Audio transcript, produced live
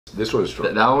This one's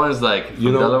strong. That one's like,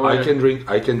 you know, Delaware.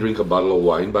 I can drink a bottle of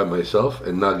wine by myself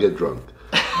and not get drunk.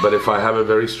 But if I have a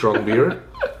very strong beer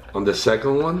on the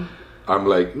second one, I'm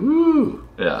like, ooh.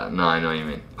 Yeah, no, I know what you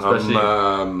mean. Especially,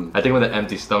 I think with an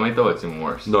empty stomach though, it's even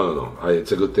worse. No.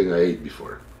 It's a good thing I ate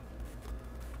before.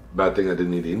 Bad thing I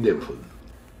didn't eat Indian food.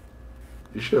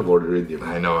 You should have ordered Indian food.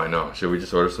 I know. Should we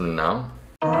just order some now?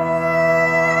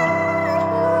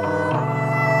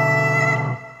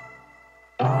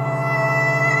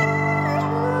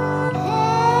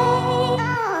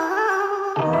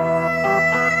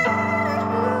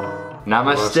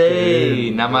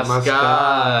 Namaste,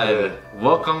 namaskar.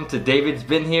 Welcome to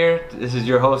Davidsbeenhere. This is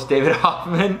your host David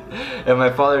Hoffman and my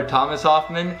father Thomas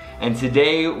Hoffman. And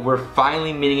today we're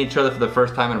finally meeting each other for the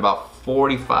first time in about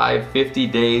 45, 50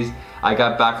 days. I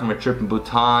got back from a trip in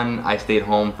Bhutan. I stayed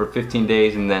home for 15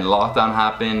 days and then lockdown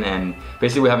happened and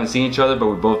basically we haven't seen each other, but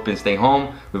we've both been staying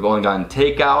home. We've only gotten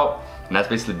takeout and that's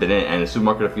basically been it, and the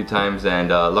supermarket a few times, and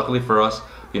luckily for us,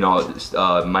 you know,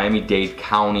 Miami-Dade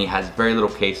County has very little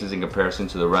cases in comparison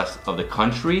to the rest of the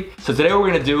country. So today what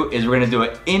we're gonna do is we're gonna do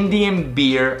an Indian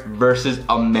beer versus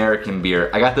American beer.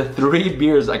 I got the 3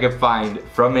 beers I could find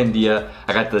from India.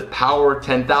 I got the Power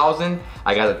 10,000,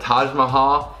 I got the Taj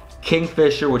Mahal,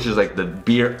 Kingfisher, which is like the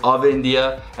beer of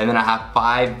India, and then I have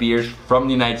 5 beers from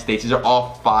the United States. These are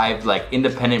all 5 like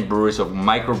independent breweries, so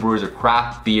microbreweries or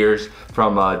craft beers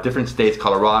from different states,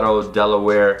 Colorado,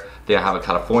 Delaware, they have a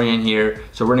California in here.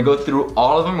 So we're gonna go through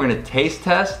all of them, we're gonna taste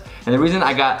test, and the reason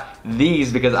I got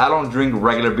these because I don't drink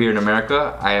regular beer in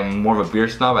America. I am more of a beer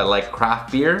snob, I like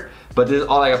craft beer, but this is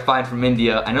all I could find from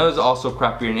India. I know there's also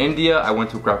craft beer in India. I went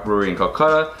to a craft brewery in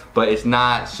Calcutta, but it's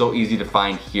not so easy to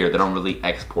find here. They don't really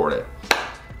export it.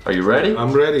 Are you ready?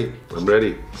 I'm ready.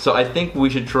 So I think we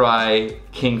should try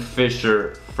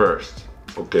Kingfisher first.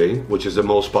 Okay, which is the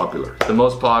most popular? The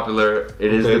most popular,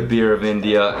 it is the beer of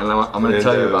India, and I'm gonna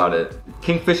tell you about it.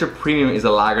 Kingfisher Premium is a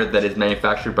lager that is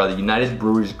manufactured by the United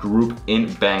Breweries Group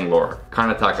in Bangalore,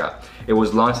 Karnataka. It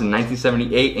was launched in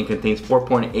 1978 and contains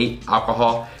 4.8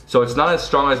 alcohol. So it's not as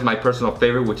strong as my personal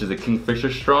favorite, which is the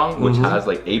Kingfisher Strong, which has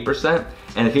like 8%.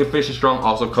 And the Kingfisher Strong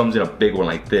also comes in a big one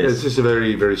like this. This is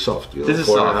very, very soft. You know, this is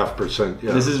 4.5%.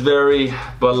 Yeah. This is very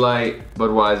Bud Light,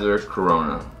 Budweiser,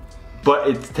 Corona. But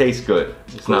it tastes good.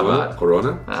 It's Corona? not bad.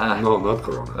 Corona? No, not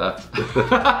Corona.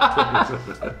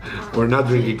 We're not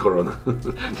drinking Corona.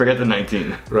 Forget the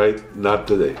 19. Right? Not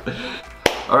today.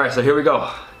 All right, so here we go.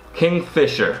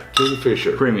 Kingfisher.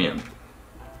 Kingfisher Premium.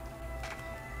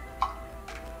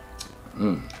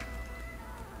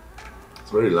 It's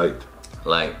very light.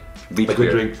 Like beach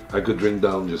beer. I could drink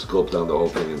down, just gulp down the whole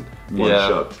thing in one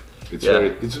shot. It's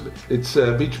it's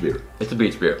a beach beer. It's a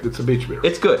beach beer. It's a beach beer.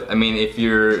 It's good. I mean, if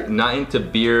you're not into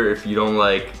beer, if you don't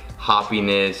like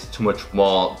hoppiness, too much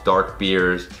malt, dark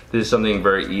beers, this is something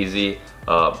very easy.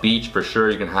 Beach for sure.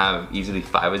 You can have easily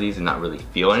 5 of these and not really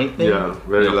feel anything. Yeah,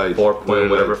 very light.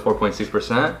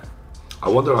 4.6%. I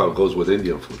wonder how it goes with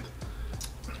Indian food.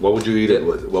 What would you eat it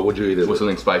with? What would you eat it with?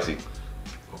 Something spicy.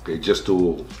 Okay, just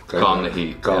to calm the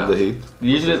heat. Calm the heat.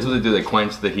 Usually that's what they do. They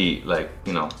quench the heat, like,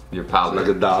 you know, your palate. Like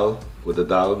a dal, with a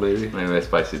dal maybe. Maybe a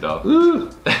spicy dal.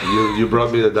 you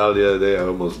brought me the dal the other day. I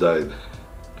almost died.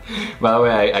 By the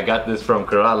way, I got this from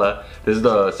Kerala. This is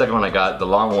the second one I got, the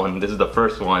long one. This is the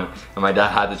first one, and my dad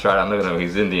had to try it. I'm looking at him,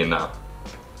 he's Indian now.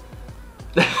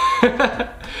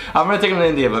 I'm gonna take him to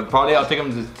India, but probably I'll take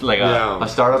him to like a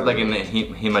startup like in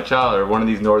Himachal or one of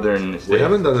these northern states. We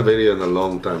haven't done a video in a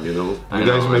long time, you know. You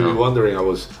guys may be wondering, I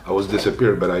was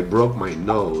disappeared, but I broke my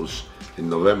nose in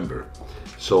November.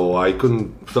 So I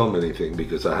couldn't film anything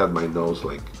because I had my nose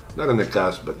like, not in a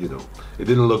cast, but you know, it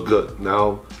didn't look good.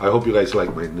 Now, I hope you guys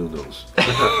like my new nose.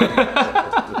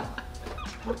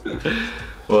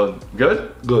 Well,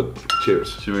 good? Good.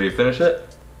 Cheers. Should we finish it?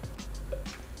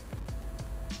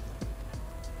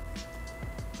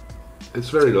 It's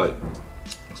very light.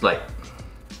 It's light.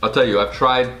 I'll tell you, I've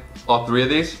tried all 3 of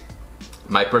these.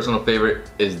 My personal favorite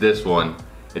is this one.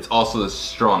 It's also the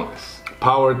strongest.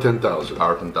 Power 10,000.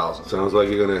 Power 10,000. Sounds like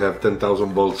you're gonna have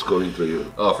 10,000 volts going through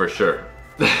you. Oh, for sure.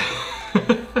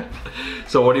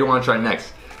 So what do you want to try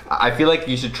next? I feel like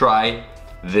you should try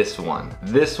this one.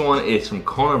 This one is from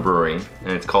Kona Brewing,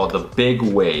 and it's called the Big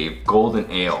Wave Golden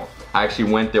Ale. I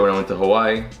actually went there when I went to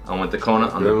Hawaii. I went to Kona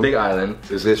on the Big Island.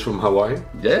 Is this from Hawaii?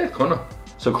 Yeah, Kona.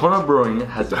 So Kona Brewing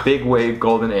has the Big Wave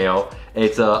Golden Ale.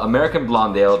 It's an American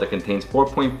blonde ale that contains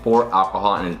 4.4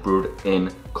 alcohol and is brewed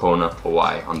in Kona,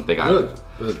 Hawaii on the Big Island.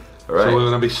 Good. All right. So we're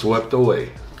gonna be swept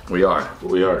away. We are.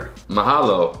 We are.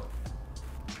 Mahalo.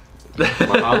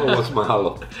 Mahalo? What's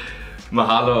mahalo?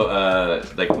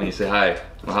 Mahalo, like when you say hi.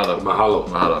 Mahalo. Mahalo.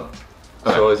 Mahalo.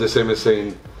 So it's the same as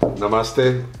saying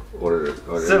namaste? or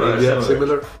Similar.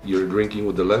 similar. You're drinking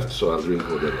with the left, so I'll drink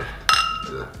with the left.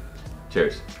 Yeah.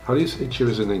 Cheers. How do you say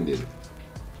cheers in Indian?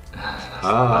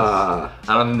 I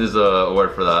don't think there's a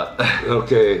word for that.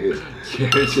 Okay.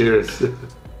 Cheers. Cheers.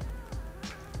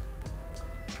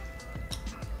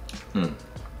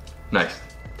 Nice.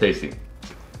 Tasty.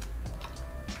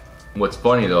 What's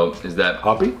funny though is that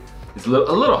Hoppy? it's a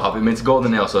little hoppy. I mean, it's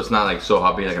golden ale, so it's not like so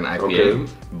hoppy like an IPA.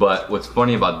 Okay. But what's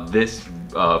funny about this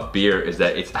beer is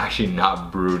that it's actually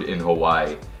not brewed in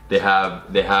Hawaii. They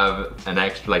have an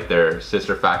extra, like their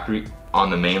sister factory on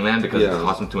the mainland because it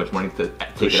costs them too much money to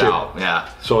take it out. Yeah.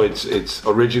 So it's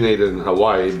originated in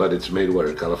Hawaii, but it's made where?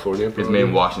 In California? It's made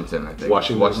in Washington, I think.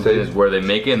 Washington State is where they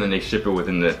make it, and then they ship it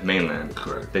within the mainland.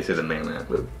 Correct. They say the mainland.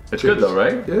 But It's cheers. good though,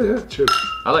 right? Yeah, cheers.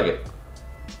 I like it.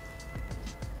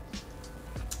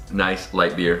 Nice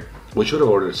light beer. We should have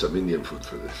ordered some Indian food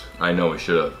for this, I know we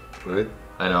should have. right?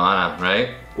 I know, right?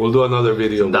 We'll do another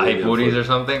video. Some dahi puris or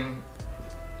something.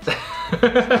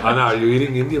 Anna, are you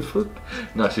eating Indian food?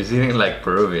 No, she's eating like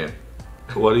Peruvian.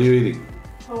 What are you eating?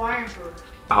 Hawaiian food.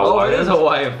 Oh, it is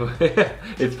Hawaiian food.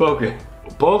 It's poke.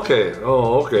 Poke.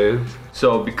 Oh, okay.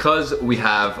 So because we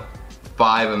have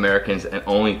 5 Americans and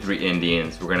only 3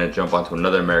 Indians, we're gonna jump onto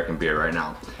another American beer right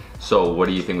now. So what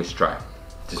do you think we should try?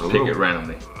 Just pick it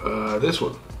randomly. This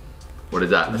one. What is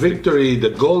that? Victory, the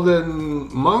Golden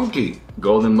Monkey.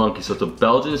 Golden Monkey. So it's a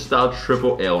Belgian style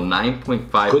triple ale,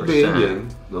 9.5%. Could be Indian,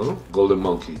 no? Golden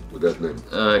Monkey with that name.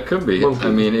 It could be. Monkey. I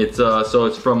mean, it's so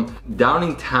it's from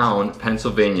Downingtown,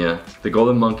 Pennsylvania. The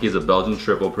Golden Monkey is a Belgian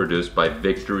triple produced by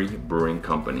Victory Brewing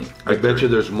Company. I bet you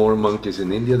there's more monkeys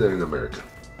in India than in America.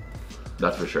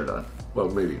 That's for sure, Dad. Well,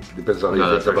 maybe. Depends on how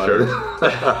No, you think that's about for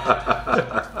it.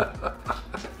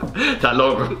 That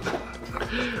logo.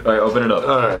 All right, open it up.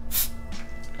 All right.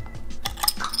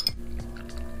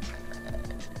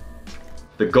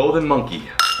 The Golden Monkey,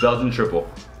 Belgian triple.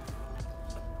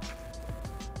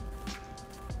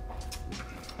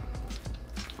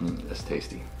 That's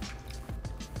tasty.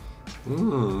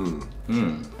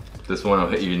 This one will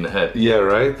hit you in the head. Yeah,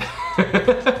 right?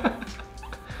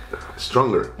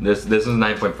 Stronger. This is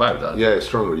 9.5, Dad. Yeah, it's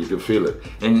stronger. You can feel it.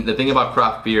 And the thing about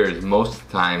craft beer is most of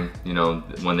the time, you know,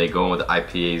 when they go in with the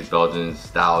IPAs, Belgian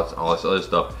stouts, all this other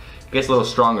stuff, it gets a little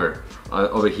stronger.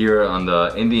 Over here on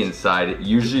the Indian side,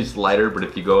 usually it's lighter, but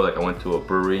if you go, like I went to a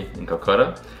brewery in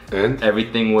Calcutta, And?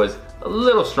 everything was a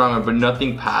little stronger, but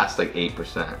nothing past like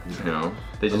 8%, you know?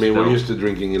 They I just mean, we're don't- used to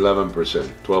drinking 11%,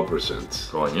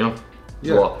 12%. Going, you know?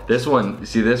 Yeah. Well, this one, you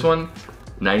see this one?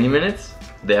 90 minutes?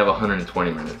 They have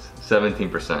 120 minutes,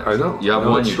 17%. I know. You have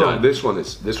No, one, it's you're strong. done. This one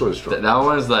is strong. That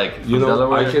one's like, You from know,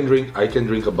 Delaware. I can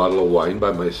drink a bottle of wine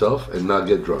by myself and not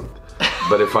get drunk.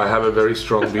 But if I have a very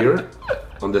strong beer,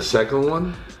 on the second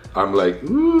one, I'm like,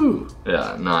 ooh.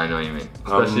 Yeah, no, I know what you mean.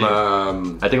 Especially,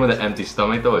 I think with an empty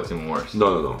stomach though, it's even worse.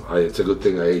 No. It's a good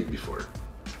thing I ate before.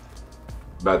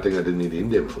 Bad thing I didn't eat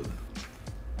Indian food.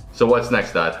 So what's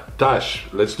next, Dad? Taj.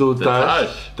 Let's do The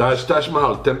Taj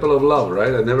Mahal, Temple of Love,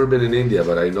 right? I've never been in India,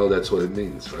 but I know that's what it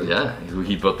means, right? Yeah,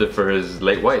 he built it for his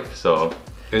late wife, so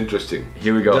Interesting.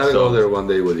 here we go. Gotta So go there one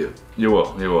day with you. you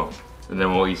will. And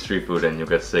then we'll eat street food and you'll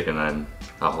get sick and then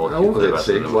I'll hold I you won't for the get rest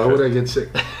of sick. the Why trip. would I get sick?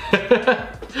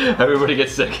 Everybody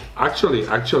gets sick.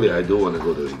 Actually, I do want to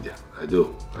go to India. I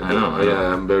do. I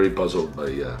know. I'm very puzzled by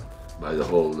the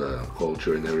whole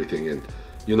culture and everything. And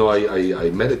you know, I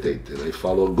meditate and I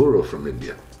follow a guru from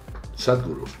India,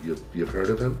 Sadhguru. You've heard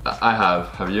of him? I have.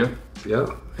 Have you? Yeah,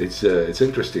 it's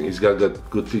interesting. He's got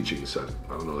good teachings. I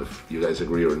don't know if you guys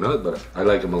agree or not, but I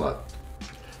like him a lot.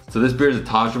 So this beer is a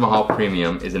Taj Mahal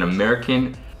Premium, is an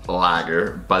American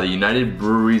lager by the United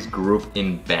Breweries Group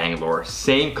in Bangalore.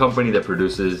 Same company that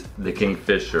produces the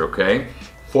Kingfisher, okay?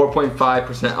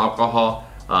 4.5% alcohol.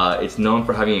 It's known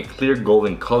for having a clear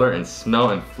golden color and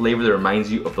smell and flavor that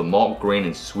reminds you of the malt grain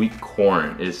and sweet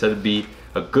corn. It is said to be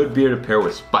a good beer to pair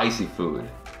with spicy food.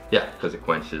 Yeah, because it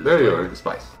quenches There you are. the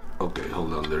spice. Okay,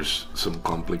 hold on. There's some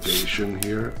complication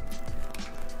here.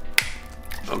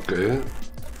 Okay.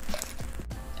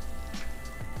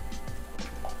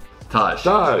 Taj.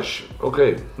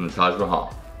 Okay. From the Taj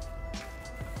Mahal.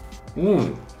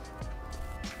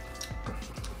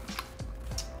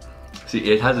 See,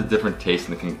 it has a different taste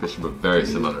than the Kingfisher, but very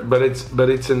similar. But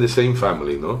it's in the same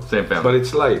family, no? Same family. But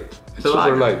it's light. It's a super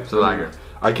lager. light. It's a lager.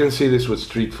 I can see this with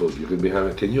street food. You could be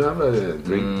having. Can you have a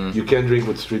drink? You can't drink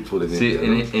with street food in See,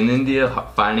 India. in India,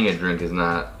 finding a drink is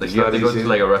not like It's you have not to go easy. to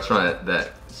like a restaurant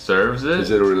that serves it.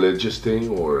 Is it a religious thing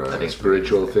or think a it's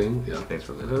spiritual thing? Yeah. I think it's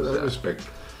religious, I yeah. respect.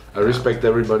 I respect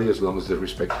everybody as long as they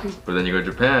respect me. But then you go to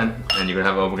Japan and you're gonna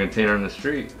have an open container in the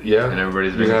street. Yeah. And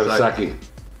everybody's you drinking have sake. sake.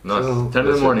 No, it's Oh, 10 in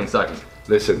the listen. morning sake.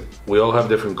 Listen, we all have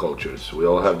different cultures. We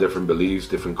all have different beliefs,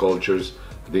 different cultures.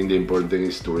 I think the important thing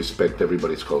is to respect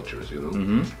everybody's cultures, you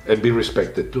know, and be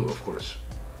respected too, of course,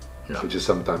 which is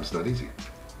sometimes not easy.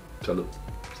 Salud.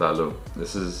 Salud.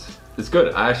 It's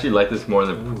good. I actually like this more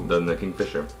than the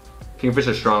Kingfisher.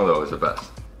 Kingfisher Strong though is the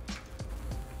best.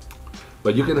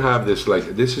 But you can have this, like,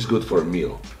 this is good for a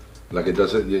meal. Like it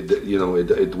doesn't, you know,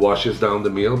 it washes down the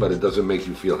meal, but it doesn't make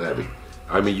you feel heavy.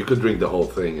 I mean, you could drink the whole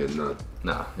thing and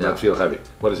not feel heavy.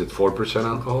 What is it, 4%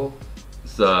 alcohol?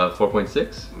 It's 4.6?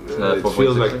 It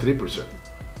feels like 3%.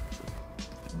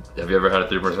 Have you ever had a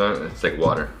 3%? It's like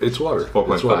water. It's water.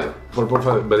 4.5.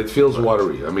 4.5, but it feels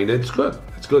watery. I mean, it's good.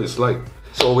 It's good. It's light.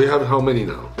 So we have how many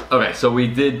now? Okay, so we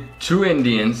did 2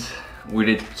 Indians. We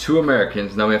did 2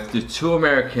 Americans. Now we have to do 2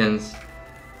 Americans,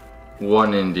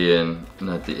 1 Indian.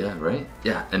 Right?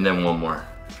 Yeah, and then 1 more.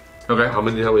 Okay. How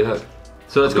many have we had?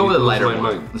 So let's go with a lighter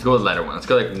one. Let's go with a lighter one. Let's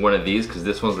go like one of these because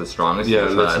this one's the strongest. Yeah,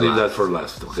 let's leave that for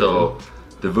last. Okay. So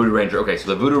the Voodoo Ranger. Okay, so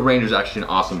the Voodoo Ranger is actually an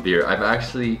awesome beer. I've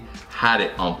actually had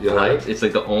it on flight. It's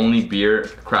like the only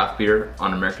craft beer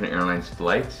on American Airlines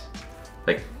flights.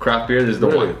 Like craft beer, this is the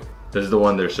one. This is the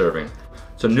one they're serving.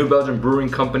 So New Belgium Brewing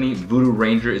Company Voodoo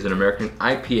Ranger is an American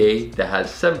IPA that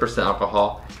has 7%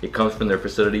 alcohol. It comes from their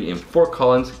facility in Fort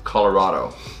Collins,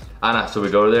 Colorado. Anna, so we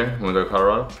go there? When we go to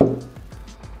Colorado?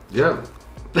 Yeah.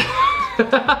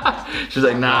 She's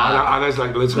like, nah. Anna's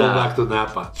like, let's go back to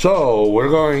Napa. So we're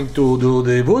going to do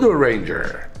the Voodoo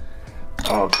Ranger.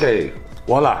 Okay,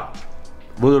 voila.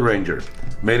 Voodoo Ranger.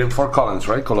 Made in Fort Collins,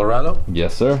 right? Colorado?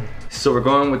 Yes, sir. So we're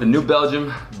going with the New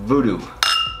Belgium Voodoo.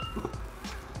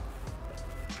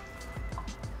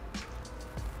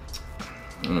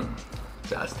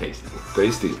 That's tasty.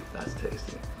 Tasty. That's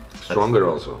tasty. Stronger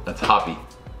also. That's hoppy.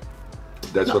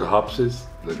 That's what hops is?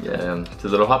 Yeah, it's a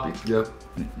little hoppy. Yeah.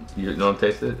 You don't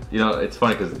taste it? You know, it's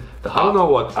funny because the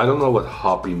hop. I don't know what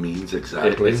hoppy means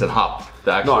exactly. It's a hop.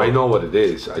 No, I know what it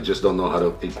is. I just don't know how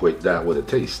to equate that with a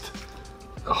taste.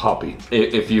 A hoppy.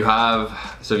 If you had.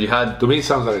 To me, it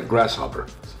sounds like a grasshopper.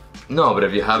 No, but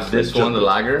if you have this one, the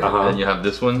lager, and you have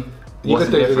this one, you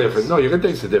can taste the difference. No, you can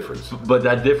taste the difference. But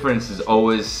that difference is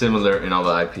always similar in all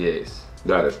the IPAs.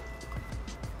 Got it.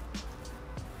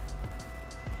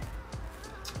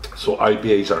 So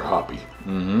IPAs are hoppy.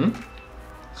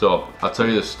 So I'll tell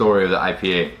you the story of the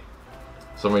IPA.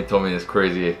 Somebody told me this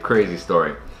crazy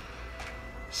story.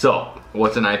 So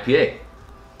what's an IPA?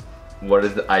 What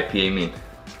does the IPA mean?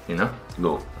 You know?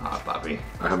 No. Papi.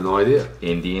 I have no idea.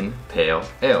 Indian Pale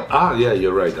Ale. Ah, yeah,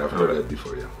 you're right. I've heard that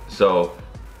before, yeah. So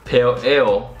Pale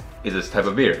Ale is this type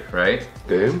of beer, right?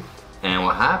 Okay. And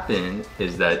what happened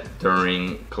is that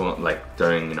during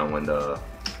you know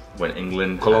when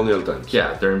England colonial times.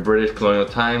 Yeah, during British colonial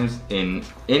times in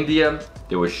India,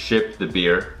 they would ship the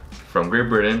beer from Great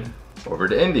Britain over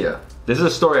to India. This is a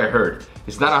story I heard.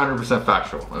 It's not 100%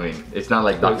 factual. I mean, it's not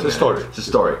like it's a story. It's a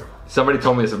story. Somebody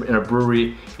told me this in a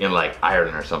brewery in like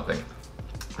Ireland or something.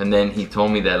 And then he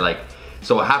told me that like,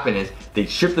 so what happened is they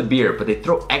ship the beer, but they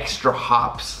throw extra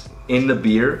hops in the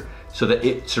beer so that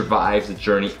it survives the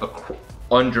journey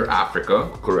under Africa.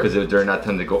 Correct. Because during that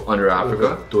time they go under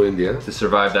Africa. To India. To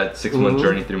survive that 6-month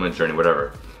journey, 3-month journey,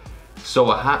 whatever. So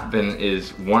what happened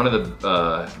is one of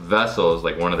the vessels,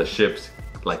 like one of the ships,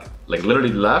 like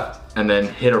literally left and then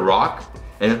hit a rock.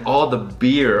 And all the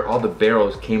beer, all the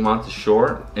barrels came onto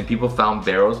shore and people found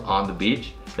barrels on the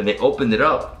beach and they opened it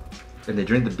up and they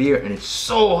drink the beer and it's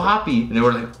so hoppy and they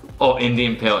were like, oh,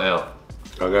 Indian Pale Ale.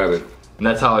 I got it. And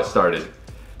that's how it started.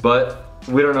 But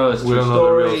we don't know the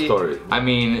real story. I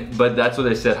mean, but that's what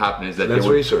they said happened is that let's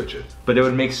research it. But they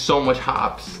would make so much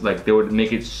hops, like they would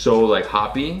make it so like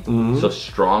hoppy, so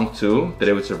strong too, that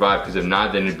it would survive. Because if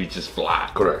not, then it'd be just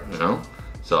flat. Correct. You know?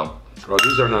 So. Oh,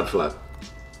 these are not flat.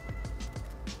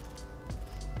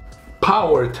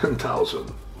 Power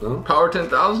 10,000. Huh? Power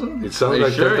 10,000? It sounds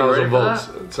like 10,000 volts.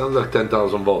 It sounds like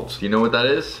 10,000 volts. Do you know what that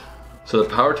is? So the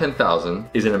Power 10,000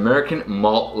 is an American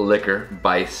malt liquor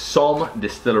by Somme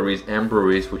Distilleries and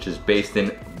Breweries, which is based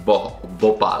in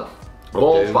Bhopal,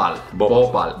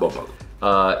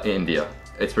 India.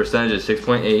 Its percentage is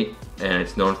 6.8, and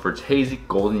it's known for its hazy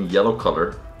golden yellow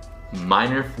color,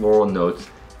 minor floral notes,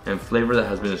 and flavor that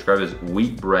has been described as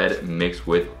wheat bread mixed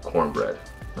with cornbread.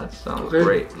 That sounds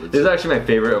great. This is actually my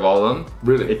favorite of all of them.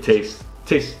 Really? It tastes.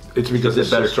 It's because it's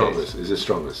the strongest. Is it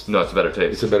strongest? No, it's a better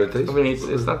taste. It's a better taste? I mean,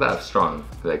 it's not that strong.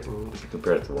 Like,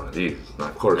 compared to one of these, it's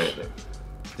not. Of course. Anything.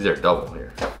 These are double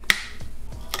here.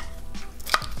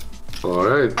 All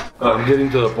right. I'm getting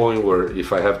to the point where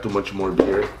if I have too much more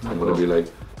beer, I'm gonna be like.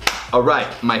 All right,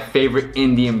 my favorite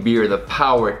Indian beer, the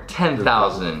Power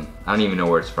 10,000. I don't even know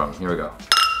where it's from. Here we go.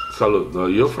 Salud. No,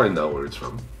 you'll find out where it's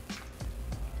from.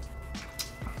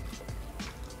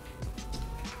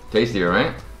 Tastier,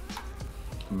 right?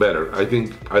 Better. I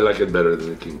think I like it better than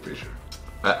the Kingfisher.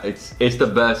 It's the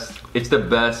best. It's the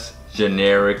best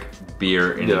generic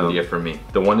beer in India for me.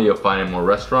 The one that you'll find in more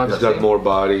restaurants. It's got more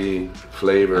body,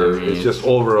 flavor. I mean, it's just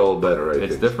overall better. I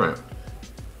think it's different.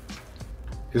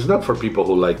 It's not for people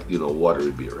who like, you know,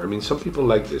 watery beer. I mean, some people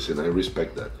like this, and I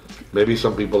respect that. Maybe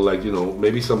some people like, you know,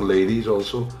 maybe some ladies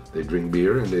also, they drink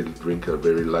beer and they drink a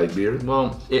very light beer.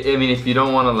 Well, I mean, if you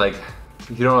don't want to like,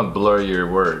 if you don't want to blur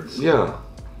your words. Yeah,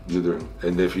 you do.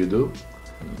 And if you do,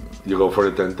 you go for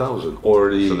the 10,000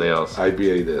 or the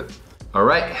IPA there. All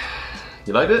right,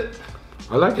 you liked it?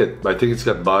 I like it. I think it's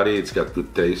got body, it's got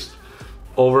good taste.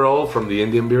 Overall, from the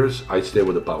Indian beers, I'd stay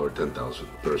with the Power 10,000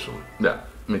 personally. Yeah.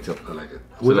 Me too. I like it.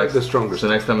 We like the stronger. So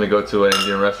next time we go to an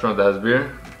Indian restaurant that has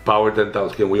beer, Power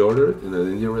 10,000. Can we order it in an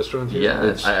Indian restaurant here?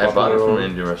 Yeah, I bought it from an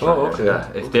Indian restaurant. Oh, okay.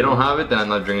 Yeah. If they don't have it, then I'm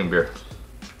not drinking beer.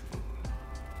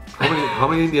 How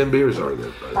many Indian beers are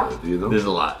there? Do you know? There's a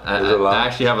lot. I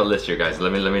actually have a list here, guys.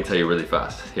 Let me tell you really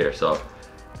fast. Here, so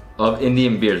of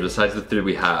Indian beers, besides the three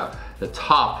we have, the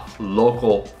top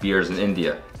local beers in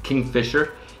India: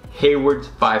 Kingfisher, Hayward's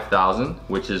 5000,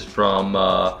 which is from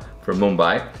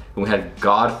Mumbai. And we had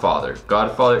Godfather.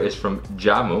 Godfather is from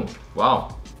Jammu.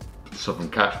 Wow. So from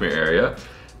Kashmir area.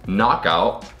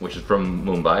 Knockout, which is from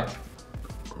Mumbai.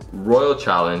 Royal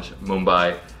Challenge,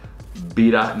 Mumbai.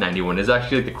 Bira 91 is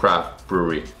actually like the craft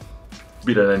brewery.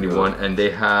 Bira 91, and they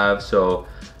have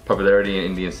popularity in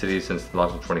Indian cities since the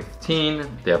launch in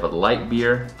 2015. They have a light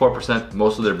beer, 4%.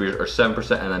 Most of their beers are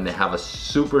 7%, and then they have a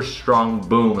super strong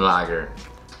boom lager.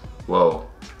 Whoa.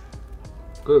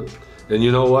 Good. And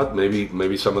you know what?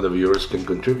 Maybe some of the viewers can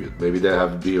contribute. Maybe they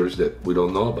have beers that we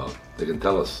don't know about. They can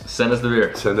tell us. Send us the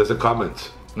beer. Send us a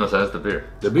comment. No, send us the beer.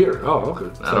 The beer? Oh,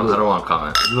 okay. I don't want to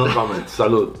comment. No comment.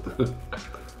 Salud.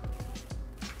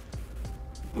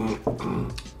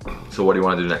 So what do you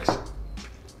want to do next?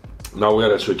 Now we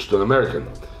gotta switch to an American.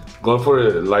 Go for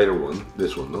a lighter one.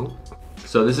 This one, no?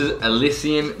 So this is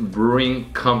Elysian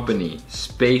Brewing Company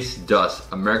Space Dust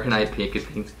American IPA,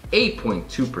 contains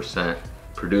 8.2%,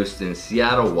 produced in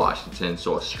Seattle, Washington.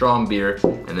 So a strong beer,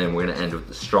 and then we're gonna end with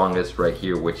the strongest right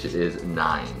here, which is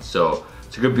 9. So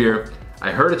it's a good beer.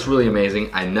 I heard it's really amazing.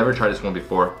 I never tried this one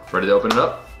before. Ready to open it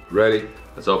up? Ready.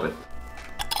 Let's open.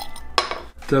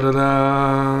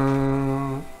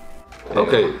 Ta-da-da!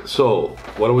 Okay, so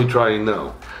what are we trying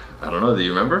now? I don't know. Do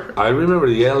you remember? I remember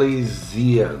the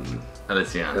Elysian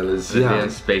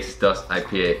Space Dust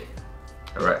IPA.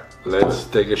 All right. Let's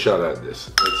take a shot at this.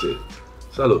 Let's see.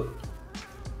 Salud.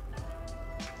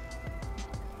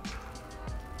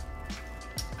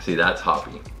 See, that's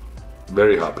hoppy.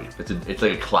 Very hoppy. It's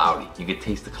like a cloudy. You can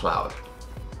taste the cloud,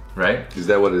 right? Is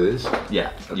that what it is?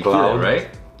 Yeah. You cloud? Feel it, right?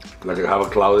 Like I have a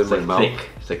cloud in my mouth. Thick.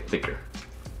 It's like thicker.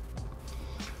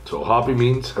 So hoppy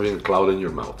means having a cloud in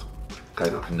your mouth,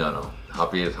 kind of. No.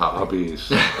 Hoppy is hoppy. Hoppy is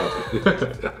hoppy.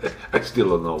 I still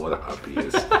don't know what a hoppy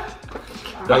is.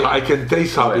 I can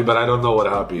taste hoppy, but I don't know what a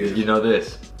hoppy is. You know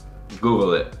this?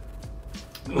 Google it.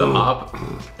 The hop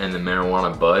and the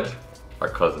marijuana bud are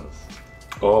cousins.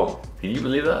 Oh. Can you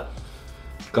believe that?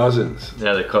 Cousins.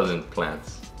 Yeah, they're cousin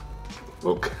plants.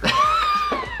 Okay.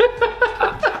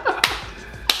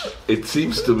 It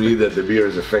seems to me that the beer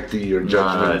is affecting your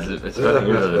judgment. No, it's affecting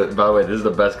yours. By the way, this is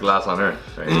the best glass on earth.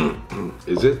 Right?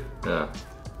 Is it? Yeah.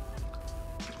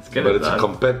 It's Guinness. But it's a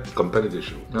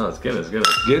competition. No, it's Guinness.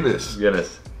 Guinness,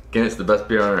 the best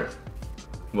beer on earth.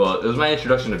 Well, it was my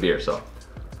introduction to beer, so.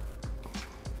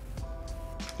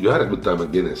 You had a good time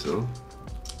at Guinness, no?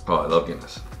 Oh, I love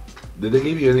Guinness. Did they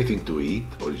give you anything to eat,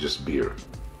 or just beer?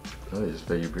 No, they just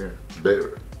pay you beer.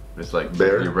 Beer. It's like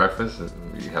bear? your breakfast,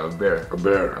 you have a bear. A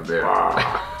bear. A bear. Wow.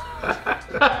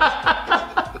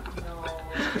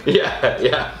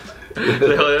 Yeah.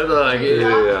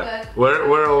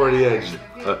 We're over the edge.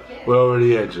 We're over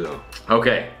the edge now.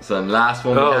 Okay, so the last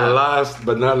one we have. Last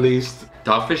but not least.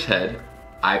 Dogfish Head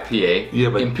IPA. Yeah,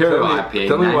 but Imperial IPA.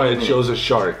 Tell me why it shows a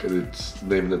shark and it's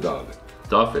named a dog.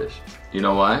 Dogfish. You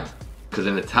know why? Because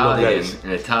in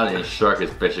Italian, shark is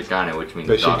pesce cane, which means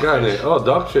dogfish. Oh,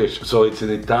 dogfish. So it's an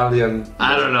Italian.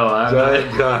 I don't know.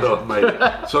 God almighty.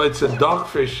 So it's a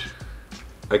dogfish.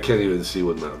 I can't even see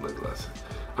with my glasses.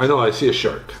 I know. I see a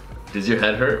shark. Does your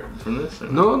head hurt from this?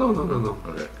 No.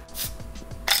 Okay.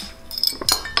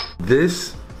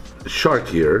 This shark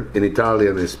here in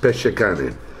Italian is pesce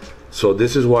cane. So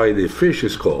this is why the fish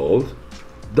is called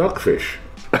dogfish.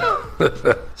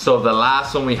 So the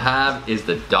last one we have is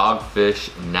the Dogfish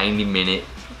 90-minute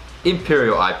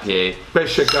Imperial IPA.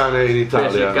 Pesce cane in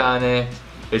Italian. Pesce cane.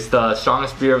 It's the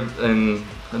strongest beer in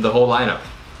the whole lineup.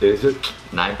 Is it?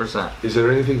 9%. Is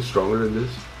there anything stronger than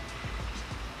this?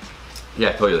 Yeah,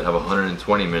 I told you they have a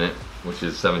 120 minute, which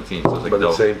is 17. So it's like But the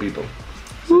dope. same people.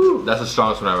 That's the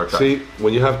strongest one I ever tried. See,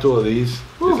 when you have 2 of these,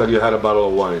 it's like you had a bottle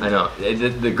of wine. I know.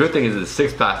 The good thing is the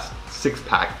six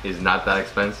pack is not that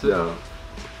expensive. Yeah.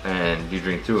 And you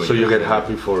drink 2. So you get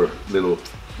happy for little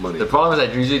money. The problem is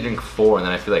I usually drink 4 and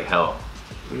then I feel like hell.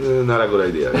 Not a good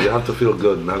idea. You have to feel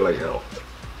good, not like hell.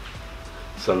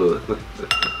 Salud.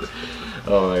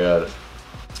 Oh my god.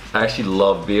 I actually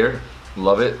love beer.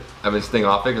 Love it. I've been staying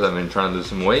off it because I've been trying to lose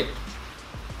some weight.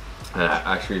 And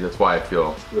actually, that's why I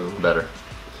feel better.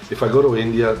 If I go to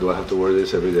India, do I have to wear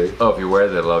this every day? Oh, if you wear it,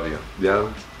 they love you.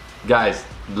 Yeah. Guys,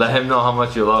 let him know how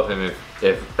much you love him if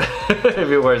if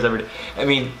he wears every day. I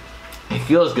mean, it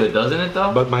feels good, doesn't it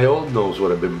though? But my old nose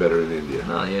would have been better in India.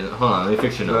 No, hold on, let me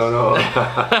fix your nose.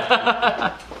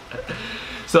 No.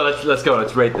 So let's go.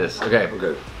 Let's rate this. Okay.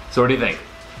 Okay. So what do you think?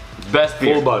 Best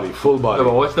beer. Full body. Full body. No,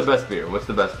 but what's the best beer? What's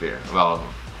the best beer of all of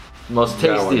them? Most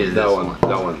tasty is this one.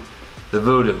 That one. The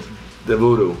Voodoo. The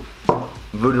Voodoo.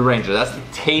 Voodoo Ranger. That's the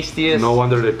tastiest. No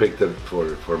wonder they picked it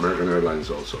for American Airlines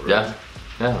also. Right? Yeah.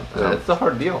 Yeah. That's a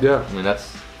hard deal. Yeah. I mean,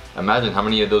 imagine how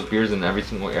many of those beers in every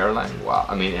single airline. Wow.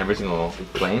 I mean, every single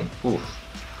plane. Oof.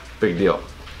 Big deal.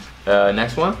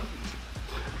 Next one.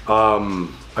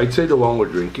 I'd say the one we're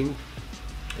drinking.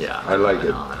 Yeah. I like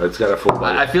it. It's got a full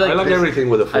body. I feel like I like everything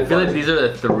with a full body. I feel like these are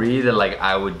the 3 that like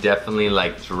I would definitely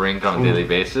like drink on a daily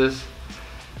basis.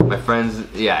 My friends,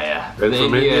 yeah. And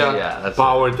from India, that's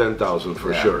Power 10,000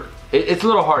 for sure. It's a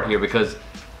little hard here because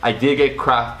I did get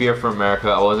craft beer from America.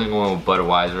 I wasn't going with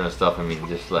Budweiser and stuff. I mean,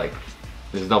 just like,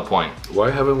 there's no point. Why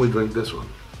haven't we drank this one?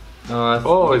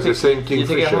 Oh, it's the same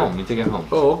Kingfisher. You take it home.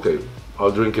 Oh, okay.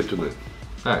 I'll drink it tonight.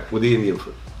 All right. With the Indian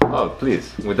food. Oh,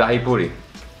 please. With dahi puri.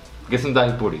 Get some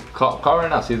dahi puri. Call right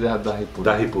now, see if they have dahi puri.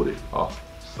 Dahi puri. Oh,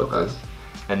 so Okay. nice.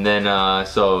 And then,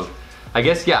 so, I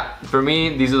guess, yeah, for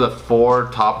me, these are the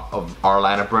 4 top of our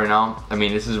lineup right now. I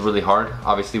mean, this is really hard.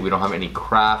 Obviously, we don't have any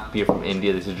craft beer from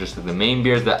India. This is just the main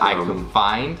beers that I could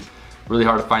find. Really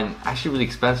hard to find. Actually, really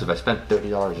expensive. I spent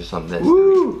 $30 just on this.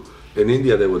 Woo! In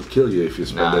India, they would kill you if you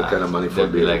spend that kind of money for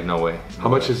they'd beer. be like, no way. How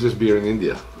much is this beer in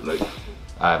India? Like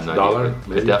I have no dollar, idea.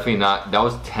 maybe? Definitely not. That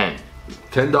was 10.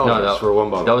 $10 for one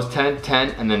bottle. That was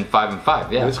 10, and then 5 and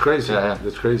 5. Yeah. That's crazy. Yeah.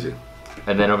 That's crazy.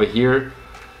 And then over here,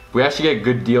 we actually get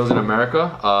good deals in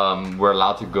America. We're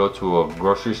allowed to go to a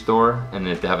grocery store, and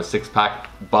if they have a 6-pack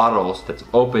bottles that's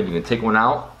open, you can take one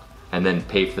out and then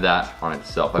pay for that on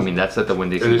itself. I mean, that's at the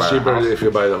Winn-Dixie And it's Bar cheaper house. if you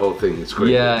buy the whole thing. It's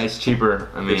crazy. Yeah, it's cheaper.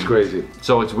 I mean, it's crazy.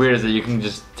 So what's weird is that you can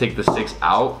just take the 6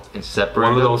 out and separate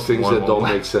One of them. those things that don't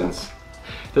make sense.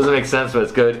 Doesn't make sense, but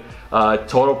it's good.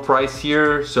 Total price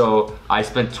here, so I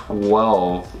spent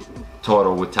 12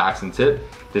 total with tax and tip.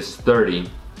 This is 30,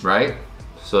 right?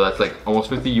 So that's like almost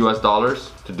 $50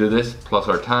 US to do this, plus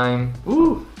our time.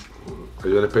 Ooh. Are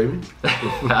you gonna pay me?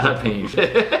 I'm not paying you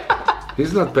shit.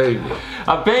 He's not paying me.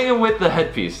 I'm paying him with the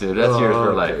headpiece, dude. That's yours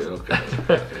for life.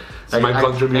 Okay. It's my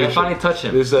contribution. I can finally touch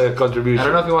him. This is a contribution. I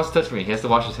don't know if he wants to touch me. He has to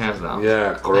wash his hands now.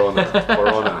 Yeah, Corona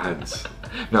hands.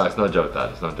 No, it's no joke,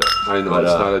 Dad. It's no joke. I know, But,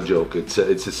 it's not a joke. It's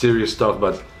a serious stuff,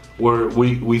 but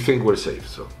we think we're safe.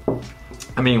 So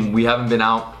I mean, we haven't been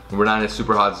out. We're not in a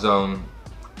super hot zone.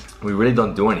 We really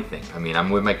don't do anything. I mean, I'm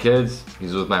with my kids.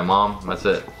 He's with my mom. That's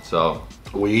it. So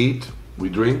we eat, we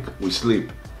drink, we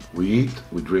sleep. We eat,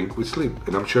 we drink, we sleep.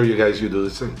 And I'm sure you guys, you do the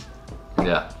same.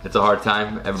 yeah, it's a hard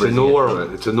time. It's a new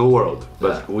world. It's a new world.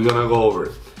 But Yeah. we're gonna go over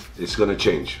it. It's gonna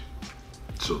change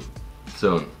soon.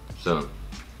 Soon. So?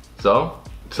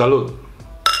 Salud.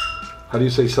 How do you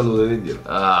say salud in Indian?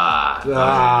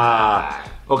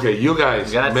 Okay, you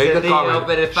guys make the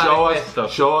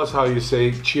comment. Show us how you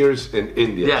say cheers in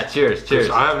India. Yeah, cheers.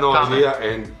 I have no Comment. idea,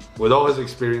 and with all his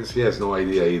experience, he has no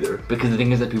idea either. Because the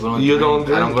thing is that people don't You drink. don't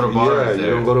drink. I don't go to bars Yeah, there.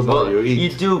 you don't go to bars. Well, You eat. You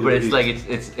do, but You it's eat. like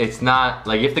it's not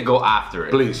like you have to go after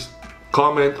it. Please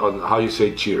comment on how you say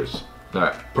cheers. All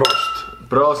right. Prost.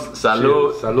 Prost,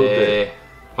 salud. Cheers, salute.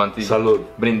 Salud.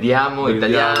 Brindiamo,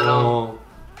 italiano.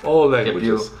 All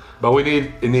languages. But we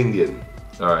need in Indian.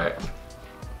 All right.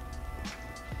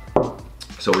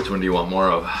 So which one do you want more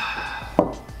of?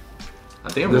 I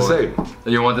think I'm The going-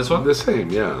 same. You want this one? The same,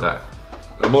 yeah. All right.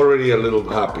 I'm already a little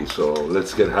happy, so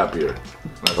let's get happier.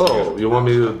 Oh, you want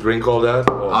me to drink all that?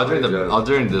 Oh, I'll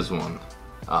drink this one.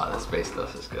 Ah, the space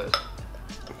dust is good.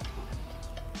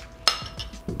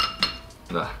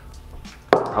 Nah.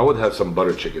 I would have some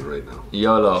butter chicken right now.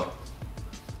 YOLO.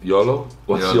 YOLO?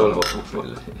 What's YOLO?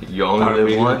 You only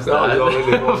live once. Oh, you only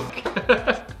live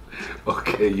once.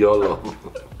 Okay, YOLO.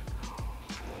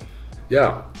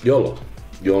 Yeah, YOLO.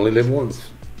 You only live once.